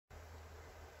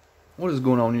What is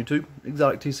going on, YouTube?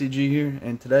 XoticTCG here,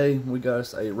 and today we got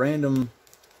us a random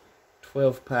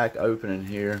 12-pack opening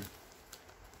here.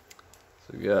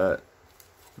 So we got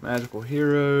Magical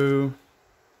Hero,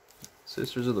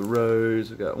 Sisters of the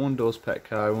Rose, we got one Duelist Pack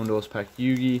Kai, one Duelist Pack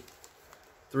Yugioh,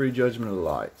 3 Judgment of the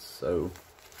Lights. So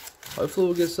hopefully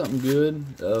we'll get something good.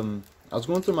 I was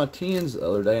going through my tins the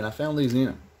other day and I found these in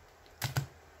them.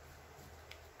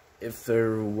 If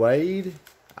they're weighed,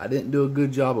 I didn't do a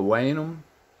good job of weighing them,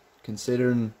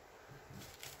 considering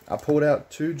I pulled out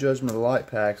 2 Judgment of the Light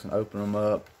packs and opened them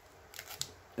up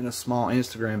in a small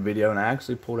Instagram video, and I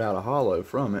actually pulled out a hollow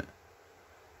from it.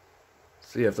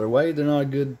 See, if they're weighed, they're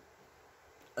not good.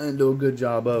 I didn't do a good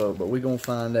job of it, but we're going to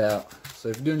find out. So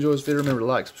if you do enjoy this video, remember to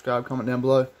like, subscribe, comment down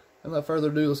below. And without further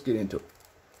ado, let's get into it.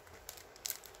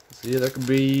 See, there could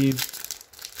be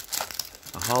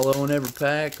a hollow in every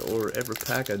pack, or every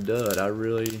pack a dud. I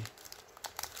really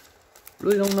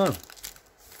don't know.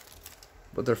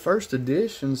 But they're first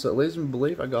edition, so it leads me to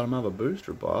believe I got them out of a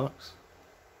booster box.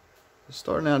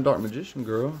 Starting out, Dark Magician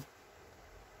Girl.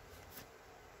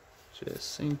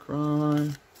 Just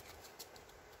Synchron.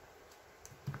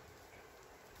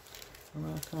 And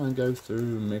I'll kind of go through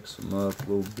and mix them up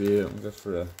a little bit. I'm going to go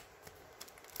for the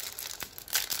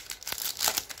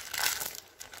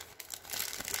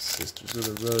Sisters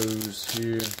of the Rose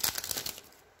here.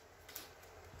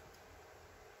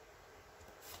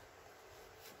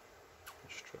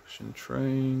 Instruction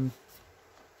Train.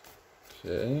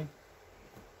 Okay.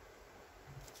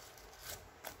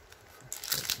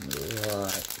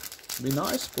 It'd be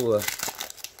nice to pull a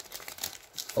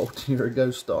Ultimate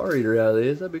Ghost Star Eater out of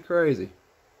this. That'd be crazy.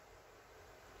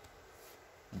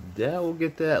 Doubt we'll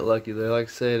get that lucky though. Like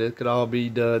I said, it could all be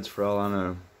duds for all I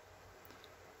know.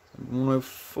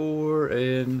 104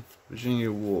 and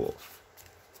Virginia Wolf.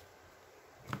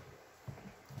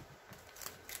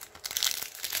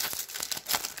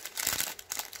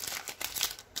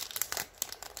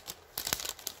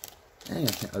 Dang,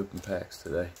 I can't open packs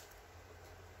today.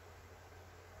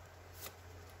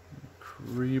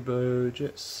 Rebo,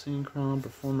 Jet Synchron,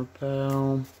 Performer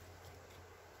Pal.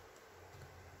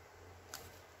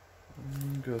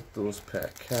 Got those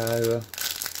pack Kyra.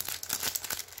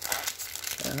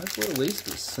 Yeah, that's what at least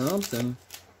it's something.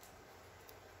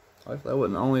 Like that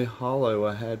wasn't the only hollow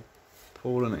I had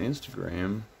pulled on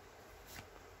Instagram.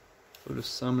 Flew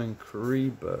Summoning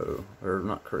Karibo, or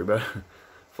not Karibo,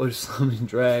 Flew Summoning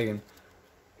Dragon.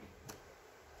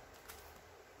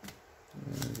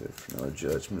 Go for another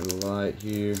Judgment of the Light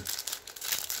here.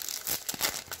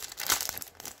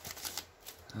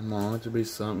 I want it to be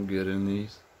something good in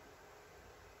these.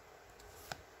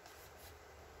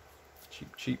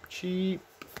 Cheap.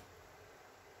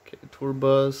 Okay, Tour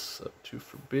Bus up to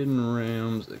Forbidden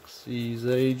Realms, Xyz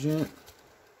Agent.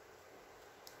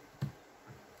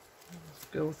 Let's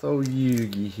go with old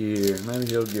Yugioh here. Maybe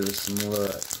he'll give us some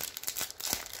luck.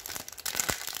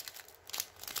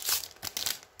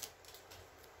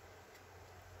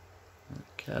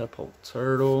 Catapult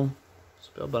Turtle,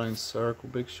 Spellbinding Circle,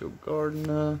 Big Shield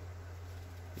Gardener,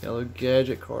 Yellow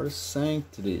Gadget, Card of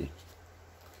Sanctity.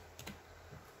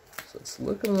 So it's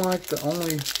looking like the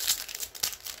only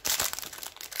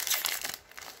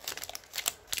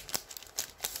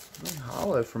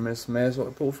hollow from this mess what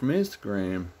we pulled from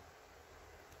Instagram.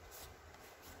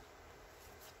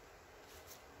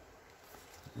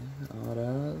 Odd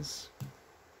Eyes.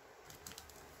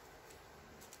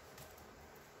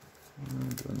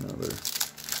 Do another.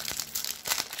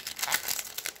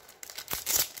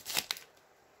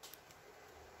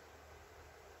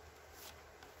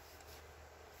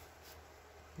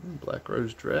 Black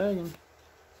Rose Dragon.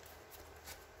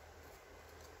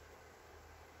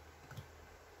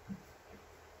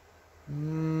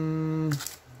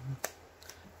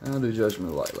 I'll do Judgment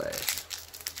of the Light last.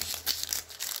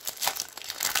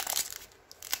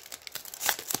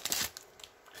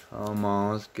 Come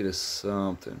on, let's get us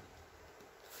something.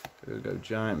 Go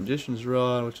Giant Magician's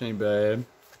Rod, which ain't bad.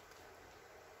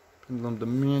 Pendulum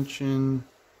Dimension,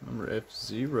 number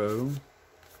F0.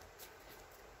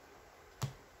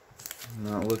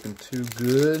 Not looking too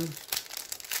good.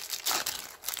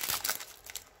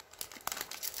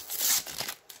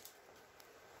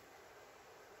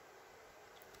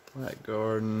 Black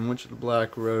Garden, Witch of the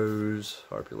Black Rose,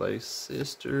 Harpy Lady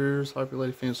Sisters, Harpy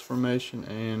Lady Fence Formation,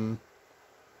 and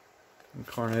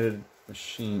Incarnated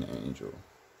Machine Angel.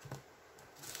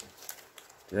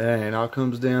 Dang, it all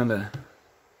comes down to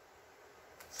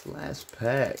this last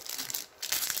pack.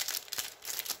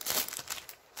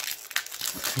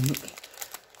 I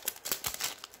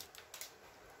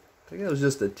think that was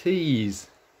just a tease.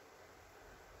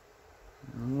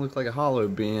 Doesn't look like a hollow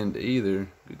bend either.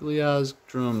 Googly Eyes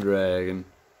Drum Dragon.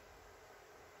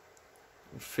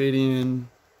 Ophidian.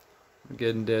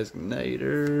 Armageddon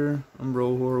Designator.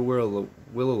 Umbral Horror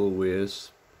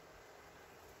Will-O-Wisp.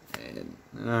 And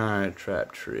alright,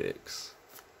 Trap Tricks.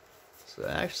 So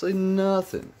actually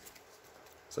nothing.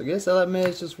 So I guess all that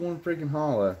means just one freaking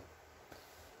hollow.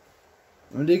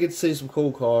 We did get to see some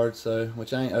cool cards, so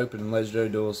which I ain't opened Legendary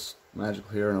Duels Magical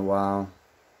Hero in a while.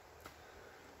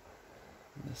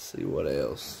 Let's see what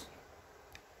else.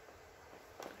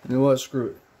 You know what? Screw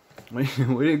it. We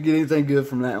didn't get anything good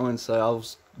from that one, so I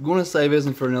was going to save this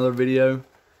one for another video.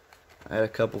 I had a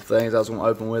couple things I was going to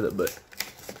open with it, but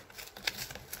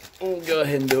we'll go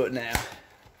ahead and do it now.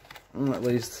 I'm gonna at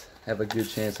least have a good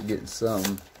chance of getting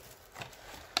some.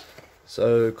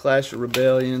 So, Clash of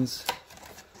Rebellions.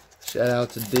 Shout out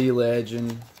to D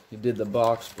Legend. He did the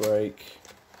box break.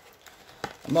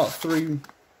 I bought three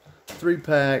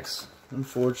packs.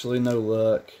 Unfortunately, no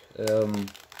luck.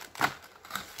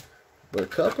 But a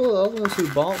couple of other ones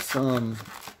who bought some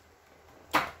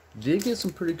did get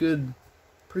some pretty good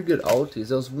ultis.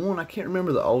 There was one, I can't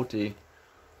remember the ulti.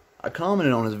 I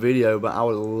commented on his video, but I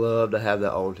would love to have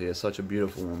that ulti. It's such a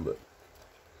beautiful one, but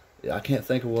yeah, I can't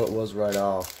think of what it was right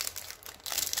off.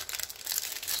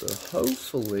 So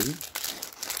hopefully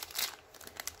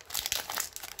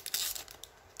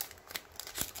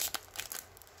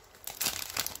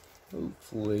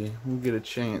we'll get a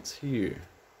chance here.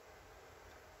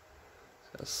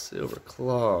 Got a Silver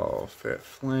Claw, Ferret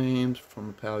Flames,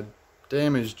 Former Power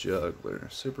Damage Juggler,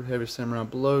 Super Heavy Samurai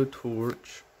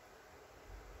Blowtorch,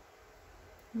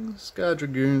 Sky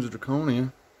Dragoons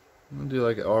Draconia. I do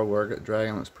like the artwork. That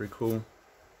dragon looks pretty cool.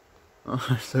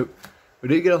 Alright, so we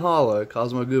did get a hollow,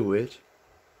 Cosmo Good Witch.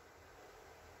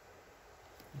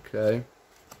 Okay.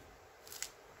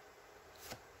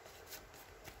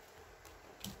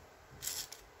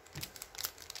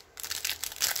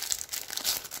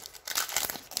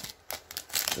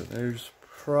 So there's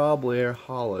probably our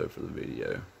hollow for the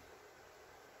video.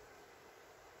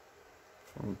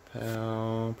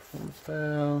 Perform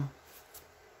Pal.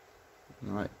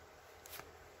 Ignite.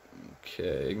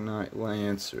 Okay, Ignite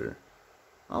Lancer.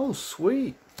 Oh,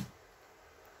 sweet.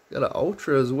 Got an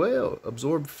Ultra as well.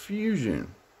 Absorb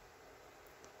Fusion.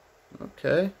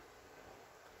 Okay.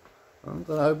 I'm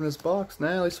gonna open this box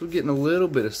now. At least we're getting a little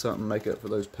bit of something to make up for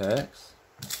those packs.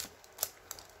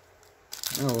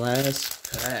 And the last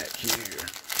pack here.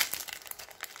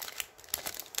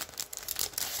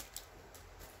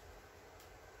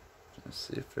 Let's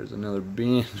see if there's another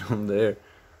bend on there.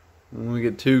 I don't want to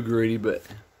get too greedy, but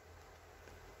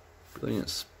Brilliant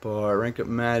Spar, Rank Up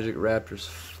Magic, Raptor's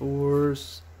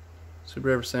Force, Super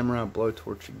Ever Samurai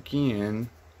Blowtorch again.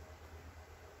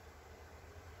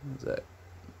 What is that?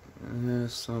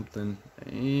 Something.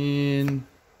 And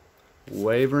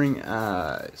Wavering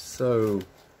Eyes. So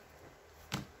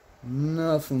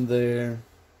nothing there.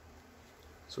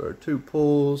 So our two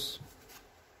pulls.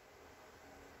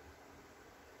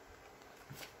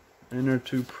 And our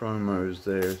two promos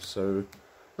there. So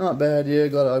not bad. Yeah,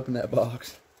 glad I opened that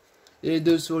box. Yeah,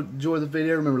 do so enjoy the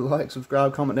video. Remember to like,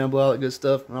 subscribe, comment down below, all that good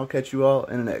stuff. And I'll catch you all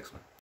in the next one.